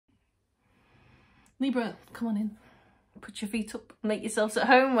Libra, come on in. Put your feet up. Make yourselves at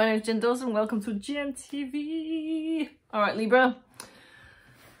home. My name is Jen Dawson. Welcome to JenTV. Alright, Libra.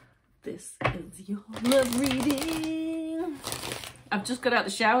 This is your love reading. I've just got out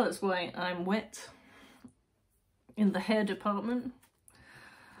the shower. That's why I'm wet in the hair department.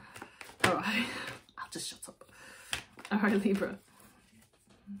 Alright. I'll just shut up. Alright, Libra.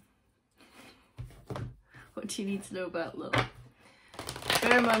 What do you need to know about love?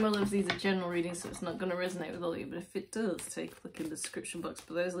 Bear in mind, my loves, these are general readings, so it's not going to resonate with all of you, but if it does, take a look in the description box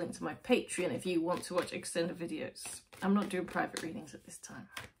below. There's a link to my Patreon if you want to watch extended videos. I'm not doing private readings at this time.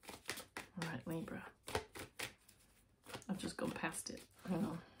 Alright, Libra. I've just gone past it. Hang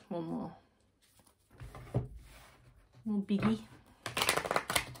on, one more. One biggie.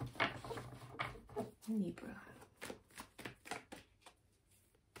 Libra.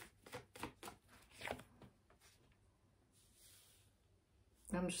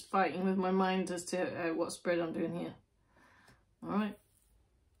 I'm just fighting with my mind as to what spread I'm doing here. Alright.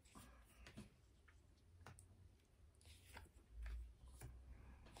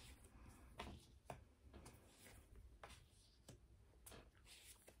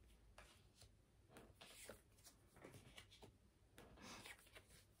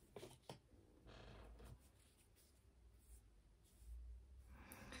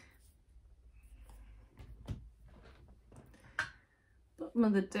 Bottom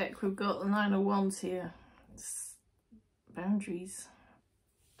of the deck, we've got the Nine of Wands here. It's boundaries.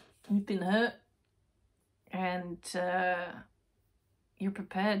 You've been hurt and you're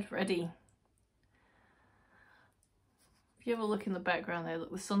prepared, ready. If you have a look in the background there,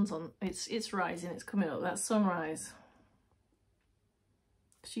 look, the sun's on, it's rising, it's coming up, that's sunrise.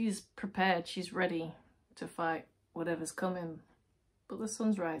 She's prepared, she's ready to fight whatever's coming. But the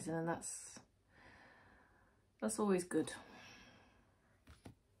sun's rising and that's always good.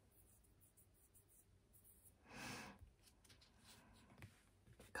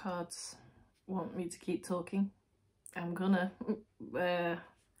 Cards want me to keep talking. I'm gonna.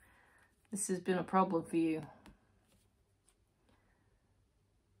 This has been a problem for you.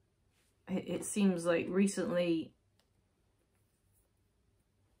 It seems like recently,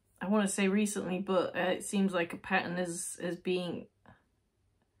 I want to say recently, but it seems like a pattern is being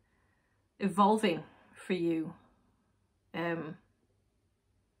evolving for you.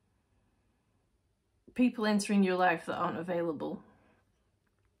 People entering your life that aren't available.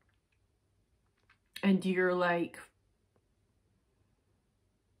 And you're like,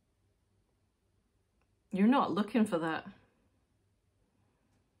 you're not looking for that.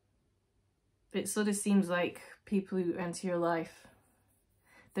 It sort of seems like people who enter your life,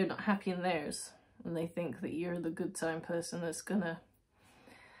 they're not happy in theirs. And they think that you're the good time person that's gonna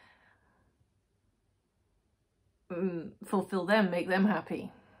fulfill them, make them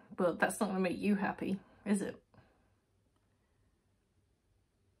happy. But that's not gonna make you happy, is it?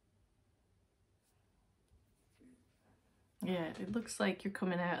 Yeah, it looks like you're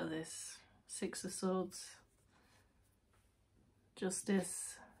coming out of this. Six of Swords.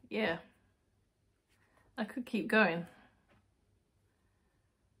 Justice. Yeah. I could keep going.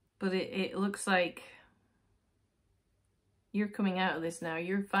 But it looks like you're coming out of this now.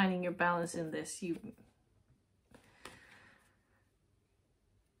 You're finding your balance in this. You're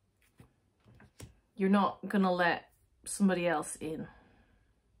not gonna let somebody else in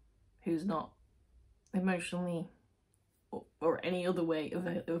who's not emotionally or any other way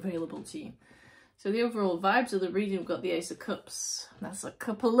available to you. So the overall vibes of the reading, we've got the Ace of Cups. That's a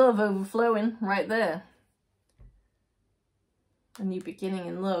cup of love overflowing right there. A new beginning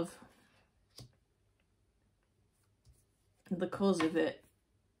in love. And the cause of it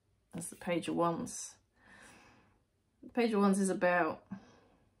is the Page of Wands. The Page of Wands is about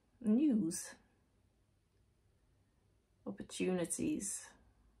news, opportunities.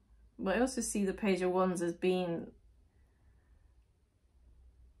 But I also see the Page of Wands as being,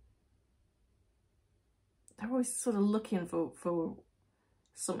 they're always sort of looking for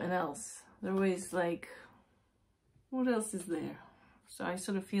something else. They're always like, what else is there? So I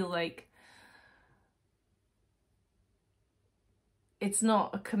sort of feel like it's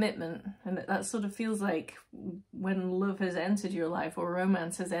not a commitment. And that sort of feels like when love has entered your life or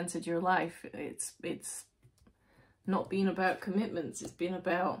romance has entered your life, it's not been about commitments. It's been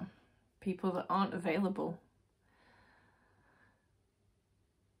about people that aren't available.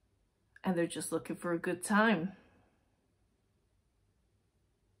 And they're just looking for a good time.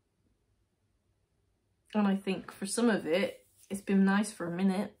 And I think for some of it, it's been nice for a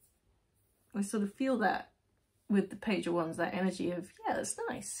minute. I sort of feel that with the Page of Wands, that energy of, yeah, it's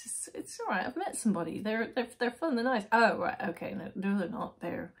nice. It's all right. I've met somebody. They're fun. They're nice. Oh, right. Okay. No, they're not.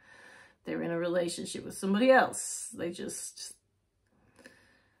 They're They're in a relationship with somebody else. They just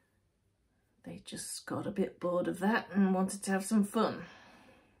got a bit bored of that and wanted to have some fun.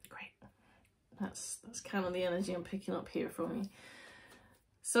 Great. That's kind of the energy I'm picking up here from you.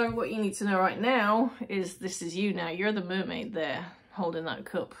 So what you need to know right now is this is you now. You're the mermaid there holding that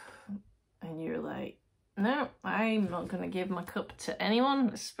cup. And you're like, no, I'm not going to give my cup to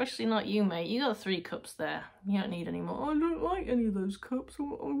anyone, especially not you, mate. You got 3 cups there. You don't need any more. I don't like any of those cups. I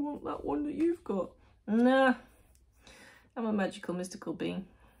want that one that you've got. Nah. I'm a magical, mystical being.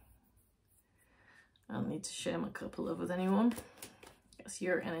 I don't need to share my cup of love with anyone. That's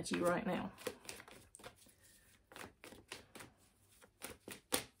your energy right now.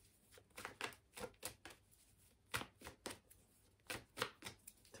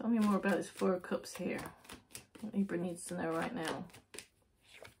 Tell me more about this 4 of Cups here. What Libra needs to know right now.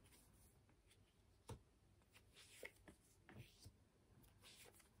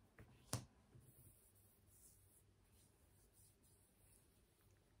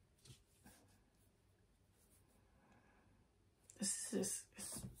 This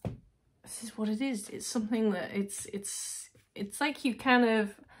is what it is. It's something that it's like you kind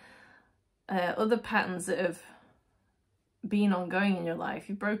of other patterns that have been ongoing in your life,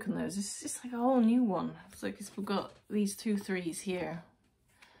 you've broken those. It's just like a whole new one. It's like we've got these 2 3s here,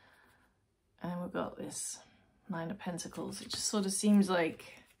 and we've got this 9 of Pentacles. It just sort of seems like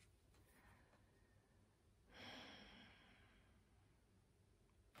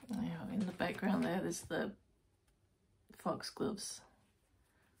in the background there's the foxgloves.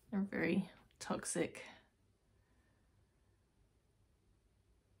 They're very toxic.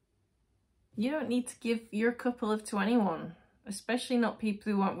 You don't need to give your cup of love to anyone, especially not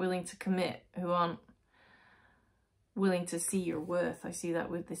people who aren't willing to commit, who aren't willing to see your worth. I see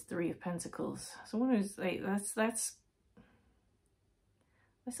that with this 3 of Pentacles. Someone who's like, that's.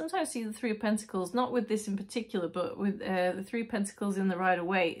 I sometimes see the 3 of Pentacles, not with this in particular, but with the 3 of Pentacles in the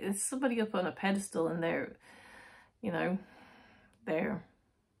Rider-Waite. It's somebody up on a pedestal, and they're, you know, they're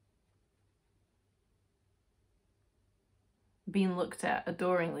being looked at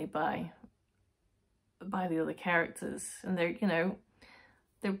adoringly by the other characters, and they're, you know,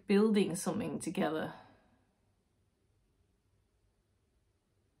 they're building something together.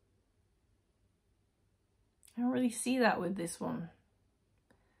 I don't really see that with this one.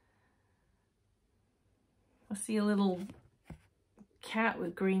 I see a little cat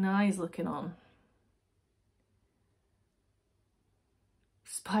with green eyes looking on.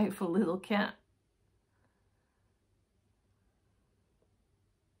 Spiteful little cat.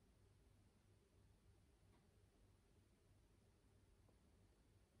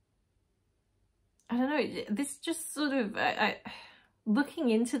 I don't know, this just sort of, looking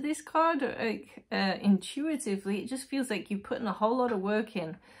into this card, like, intuitively, it just feels like you're putting a whole lot of work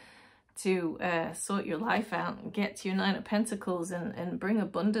in to sort your life out and get to your 9 of Pentacles and bring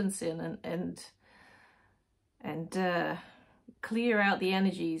abundance in and clear out the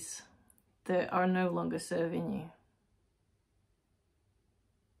energies that are no longer serving you.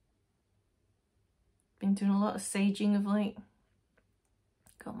 Been doing a lot of saging of late.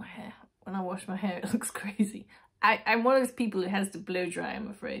 Got my hair. When I wash my hair, it looks crazy. I'm one of those people who has to blow dry, I'm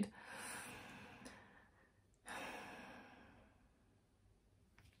afraid.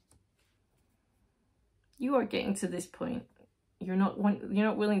 You are getting to this point. You're not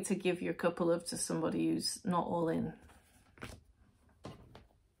willing to give your cup of love to somebody who's not all in.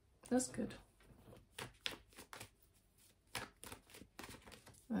 That's good.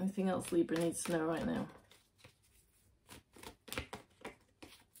 Anything else Libra needs to know right now?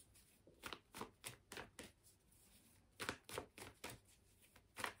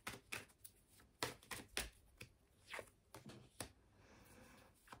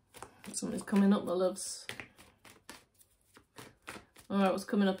 Something's coming up, my loves. Alright, what's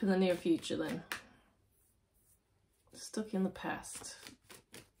coming up in the near future then? Stuck in the past.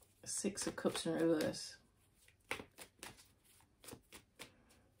 6 of Cups in reverse.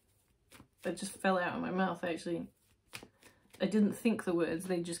 That just fell out of my mouth, actually. I didn't think the words,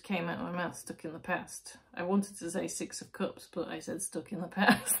 they just came out of my mouth. Stuck in the past. I wanted to say 6 of Cups, but I said stuck in the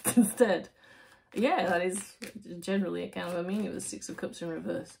past instead. Yeah, that is generally a kind of a meaning of the 6 of Cups in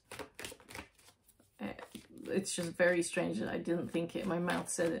reverse. It's just very strange that I didn't think it. My mouth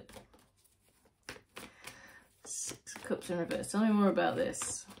said it. 6 of Cups in reverse. Tell me more about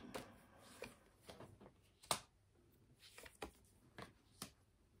this.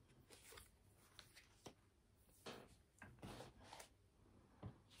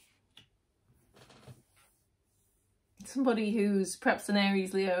 Somebody who's perhaps an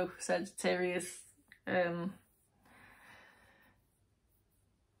Aries, Leo, Sagittarius,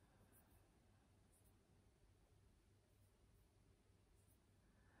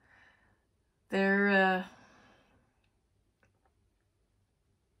 They're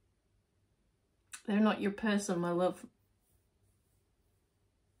not your person, my love.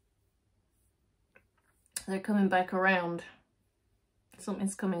 They're coming back around.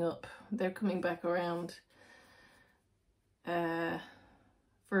 Something's coming up. They're coming back around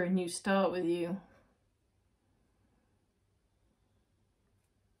for a new start with you.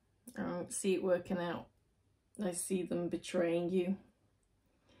 I don't see it working out. I see them betraying you.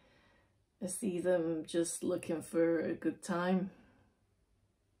 I see them just looking for a good time.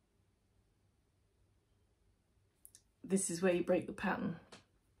 This is where you break the pattern.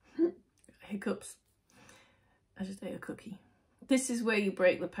 Hiccups. I just ate a cookie. This is where you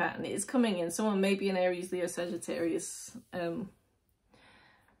break the pattern. It is coming in. Someone may be an Aries, Leo, Sagittarius. Maybe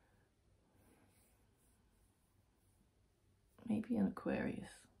an Aquarius.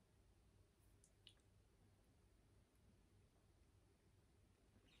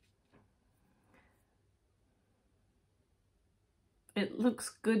 It looks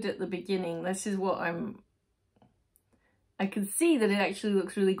good at the beginning. This is what I can see that it actually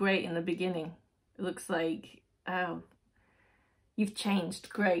looks really great in the beginning. It looks like, oh, you've changed.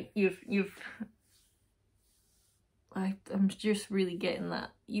 Great. I'm just really getting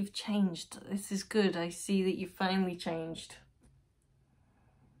that. You've changed. This is good. I see that you finally changed.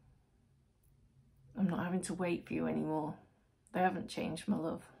 I'm not having to wait for you anymore. They haven't changed, my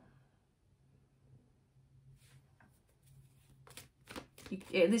love.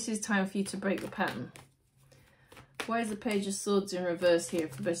 This is time for you to break the pattern. Why is the Page of Swords in reverse here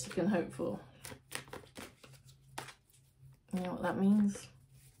for the best you can hope for? You know what that means?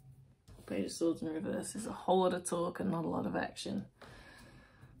 Page of Swords in reverse. There's a whole lot of talk and not a lot of action.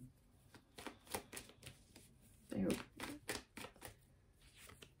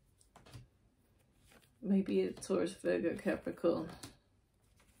 Maybe a Taurus, Virgo, Capricorn.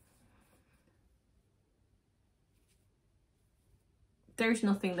 There's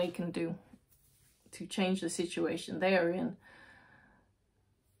nothing they can do to change the situation they are in.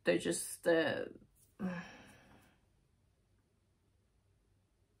 They're just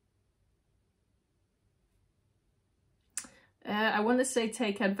I want to say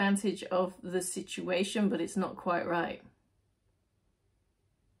take advantage of the situation, but it's not quite right.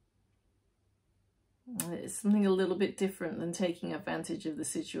 It's something a little bit different than taking advantage of the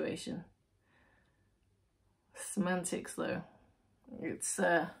situation. Semantics, though. It's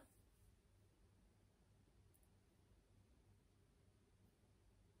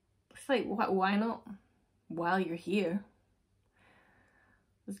like, why not? While you're here,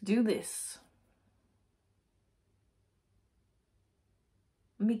 let's do this.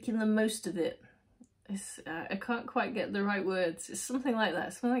 Making the most of it. I can't quite get the right words. It's something like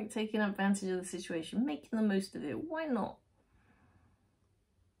that. Something like taking advantage of the situation. Making the most of it. Why not?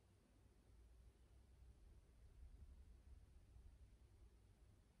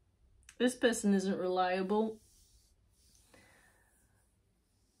 This person isn't reliable.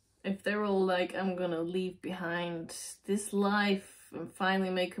 If they're all like, I'm gonna leave behind this life and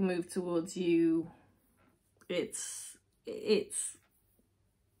finally make a move towards you, it's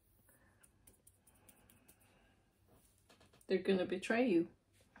they're gonna betray you.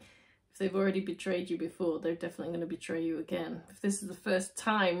 If they've already betrayed you before, they're definitely gonna betray you again. If this is the first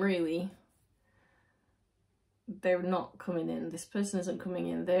time, really, they're not coming in. This person isn't coming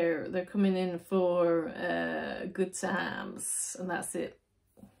in. They're coming in for good times, and that's it.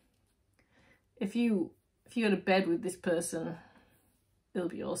 If you go to bed with this person, it'll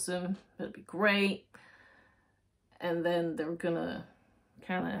be awesome. It'll be great. And then they're gonna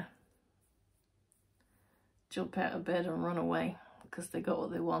kind of jump out of bed and run away because they got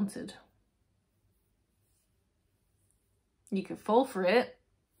what they wanted. You could fall for it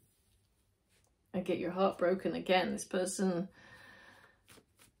and get your heart broken again. This person,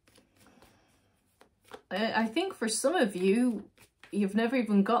 I think for some of you, you've never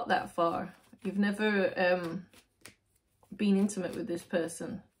even got that far. You've never been intimate with this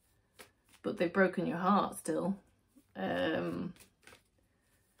person, but they've broken your heart still.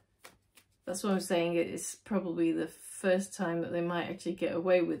 That's what I'm saying. It's probably the first time that they might actually get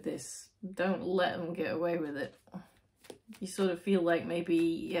away with this. Don't let them get away with it. You sort of feel like maybe,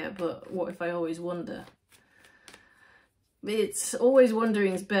 yeah, but what if I always wonder? It's always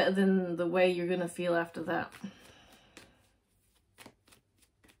wondering is better than the way you're going to feel after that.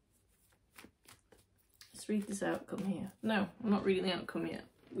 Let's read this outcome here. No, I'm not reading the outcome yet.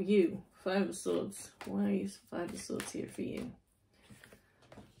 You, Five of Swords. Why is Five of Swords here for you?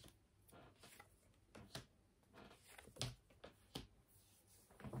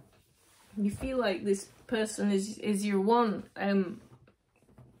 You feel like this person is your one.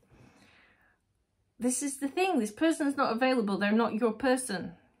 this is the thing. This person's not available. They're not your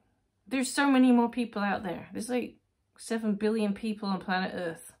person. There's so many more people out there. There's like 7 billion people on planet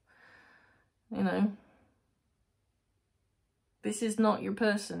Earth. You know? This is not your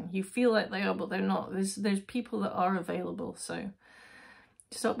person. You feel like they are, but they're not. There's people that are available. So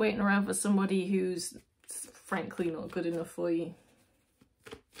stop waiting around for somebody who's frankly not good enough for you.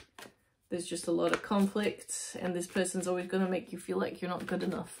 There's just a lot of conflict, and this person's always going to make you feel like you're not good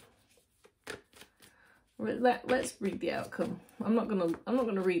enough. Let's read the outcome. I'm not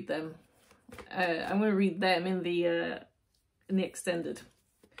gonna read them. I'm gonna read them in the extended.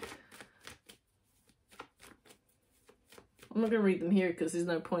 I'm not going to read them here because there's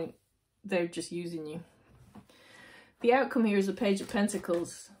no point. They're just using you. The outcome here is a Page of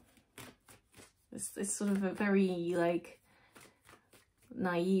Pentacles. It's sort of a very, like,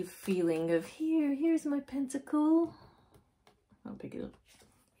 naive feeling of, here's my pentacle. I'll pick it up.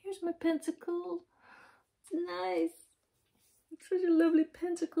 Here's my pentacle. It's nice. It's such a lovely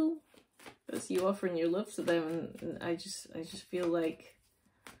pentacle. That's you offering your love to them, and I just feel like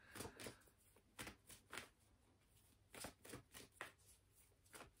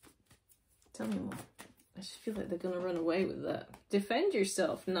tell me more. I just feel like they're going to run away with that. Defend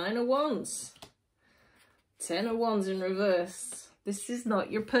yourself. 9 of Wands. 10 of Wands in reverse. This is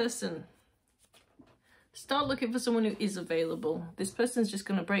not your person. Start looking for someone who is available. This person's just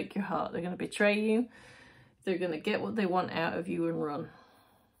going to break your heart. They're going to betray you. They're going to get what they want out of you and run.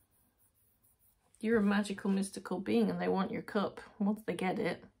 You're a magical, mystical being, and they want your cup. Once they get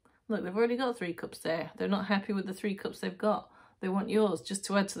it. Look, they've already got 3 cups there. They're not happy with the 3 cups they've got. They want yours just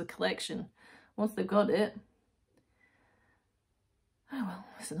to add to the collection. Once they've got it, oh well,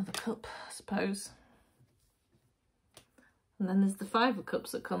 there's another cup, I suppose. And then there's the 5 of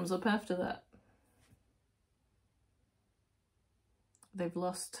Cups that comes up after that. They've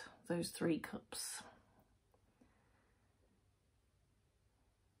lost those 3 cups.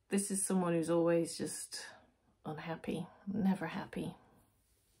 This is someone who's always just unhappy, never happy.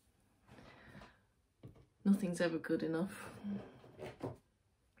 Nothing's ever good enough.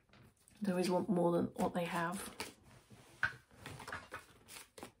 They always want more than what they have.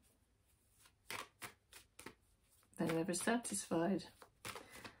 They're never satisfied.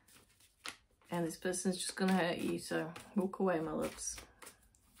 And this person's just going to hurt you, so walk away, my loves.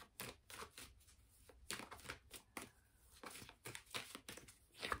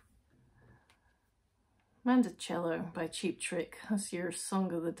 Mandocello by Cheap Trick. That's your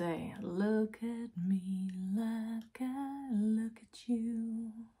song of the day. Look at me like I look at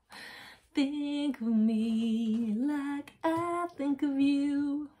you. Think of me like I think of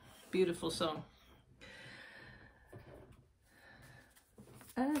you. Beautiful song.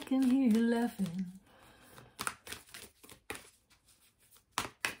 I can hear you laughing.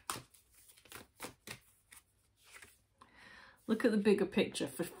 Look at the bigger picture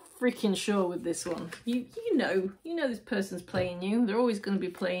for freaking sure with this one. You know this person's playing you. They're always going to be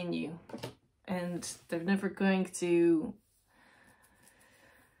playing you. And they're never going to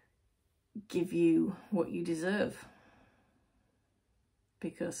give you what you deserve,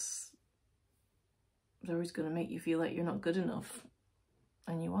 because they're always going to make you feel like you're not good enough,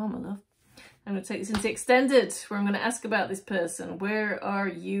 and you are, my love. I'm going to take this into extended, where I'm going to ask about this person. Where are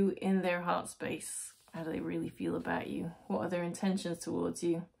you in their heart space? How do they really feel about you? What are their intentions towards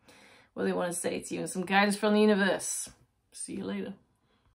you? What do they want to say to you? And some guidance from the universe. See you later.